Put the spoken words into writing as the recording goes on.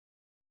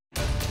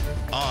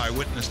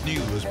Eyewitness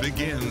News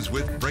begins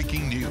with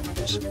breaking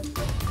news.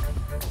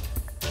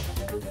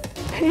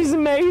 He's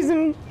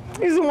amazing.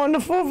 He's a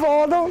wonderful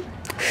father.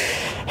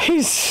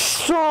 He's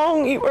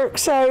strong. He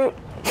works out.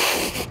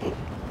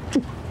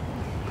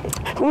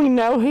 We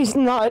know he's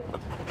not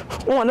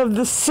one of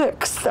the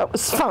 6 that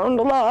was found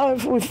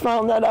alive. We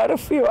found that out a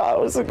few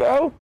hours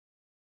ago.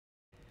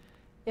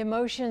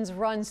 Emotions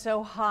run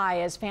so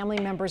high as family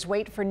members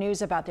wait for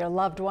news about their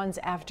loved ones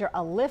after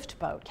a lift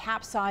boat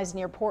capsized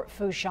near Port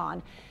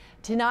Fourchon.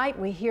 Tonight,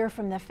 we hear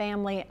from the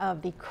family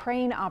of the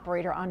crane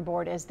operator on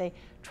board as they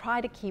try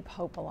to keep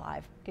hope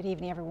alive. Good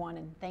evening, everyone,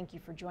 and thank you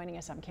for joining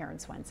us. I'm Karen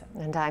Swenson.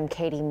 And I'm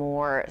Katie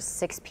Moore.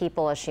 6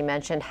 people, as she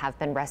mentioned, have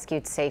been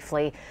rescued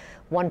safely.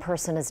 1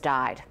 person has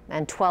died,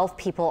 and 12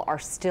 people are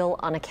still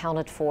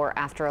unaccounted for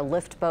after a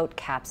lift boat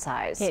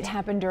capsized. It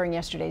happened during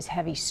yesterday's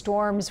heavy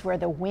storms where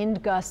the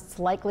wind gusts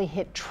likely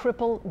hit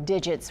triple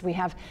digits. We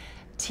have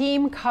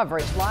team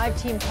coverage,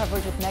 live team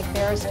coverage with Meg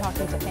Barris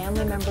talking to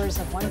family members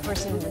of 1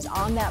 person who was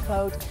on that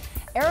boat.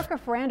 Erica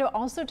Ferrando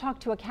also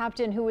talked to a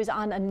captain who was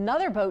on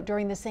another boat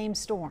during the same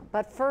storm.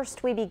 But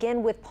first, we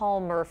begin with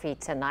Paul Murphy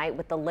tonight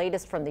with the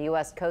latest from the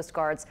U.S. Coast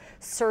Guard's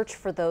search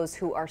for those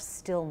who are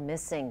still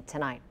missing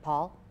tonight.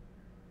 Paul?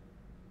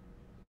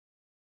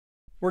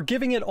 We're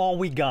giving it all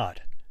we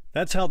got.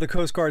 That's how the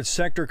Coast Guard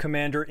sector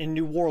commander in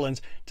New Orleans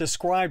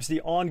describes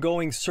the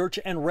ongoing search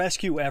and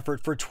rescue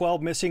effort for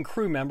 12 missing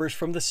crew members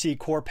from the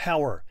Seacorp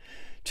Power.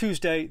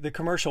 Tuesday, the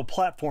commercial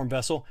platform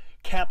vessel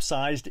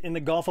capsized in the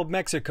Gulf of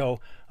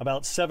Mexico,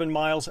 about 7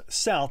 miles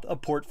south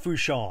of Port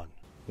Fourchon.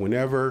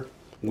 Whenever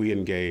we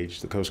engage,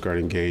 the Coast Guard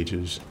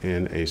engages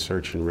in a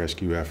search and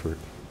rescue effort,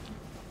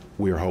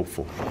 we are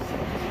hopeful.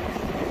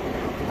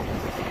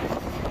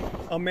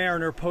 A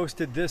mariner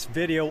posted this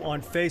video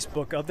on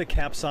Facebook of the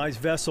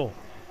capsized vessel.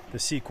 The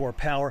Seacorp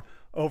Power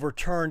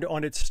overturned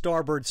on its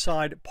starboard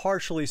side,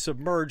 partially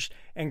submerged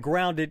and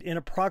grounded in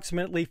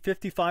approximately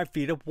 55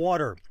 feet of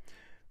water.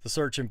 The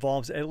search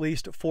involves at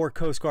least 4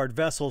 Coast Guard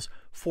vessels,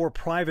 4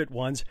 private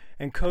ones,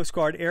 and Coast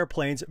Guard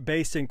airplanes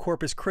based in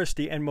Corpus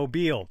Christi and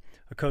Mobile.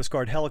 A Coast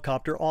Guard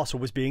helicopter also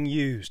was being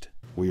used.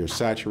 We are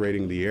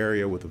saturating the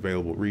area with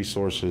available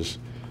resources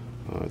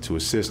to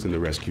assist in the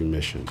rescue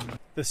mission.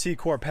 The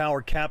Seacorp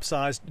Power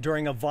capsized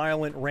during a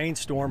violent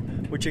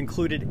rainstorm, which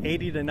included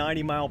 80 to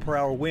 90 mile per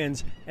hour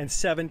winds and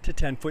 7 to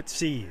 10 foot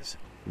seas.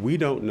 We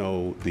don't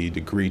know the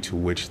degree to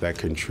which that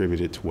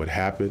contributed to what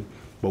happened,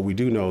 but we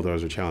do know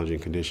those are challenging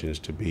conditions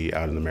to be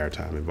out in the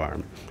maritime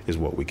environment, is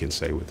what we can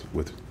say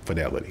with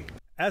fidelity.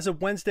 As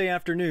of Wednesday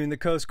afternoon, the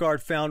Coast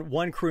Guard found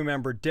 1 crew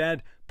member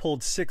dead,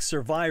 pulled 6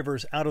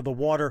 survivors out of the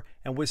water,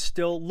 and was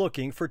still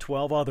looking for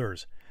 12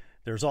 others.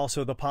 There's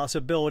also the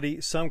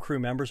possibility some crew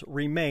members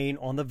remain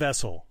on the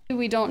vessel.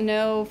 We don't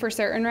know for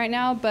certain right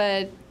now,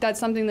 but that's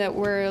something that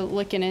we're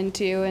looking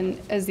into, and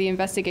as the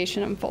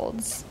investigation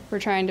unfolds, we're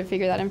trying to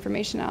figure that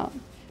information out.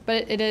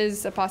 But it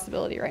is a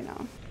possibility right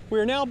now. We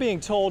are now being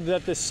told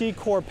that the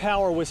Seacorp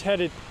Power was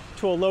headed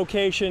to a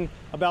location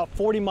about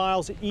 40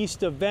 miles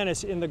east of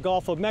Venice in the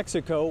Gulf of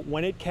Mexico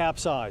when it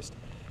capsized.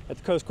 At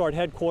the Coast Guard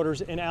headquarters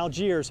in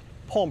Algiers,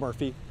 Paul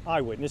Murphy,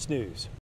 Eyewitness News.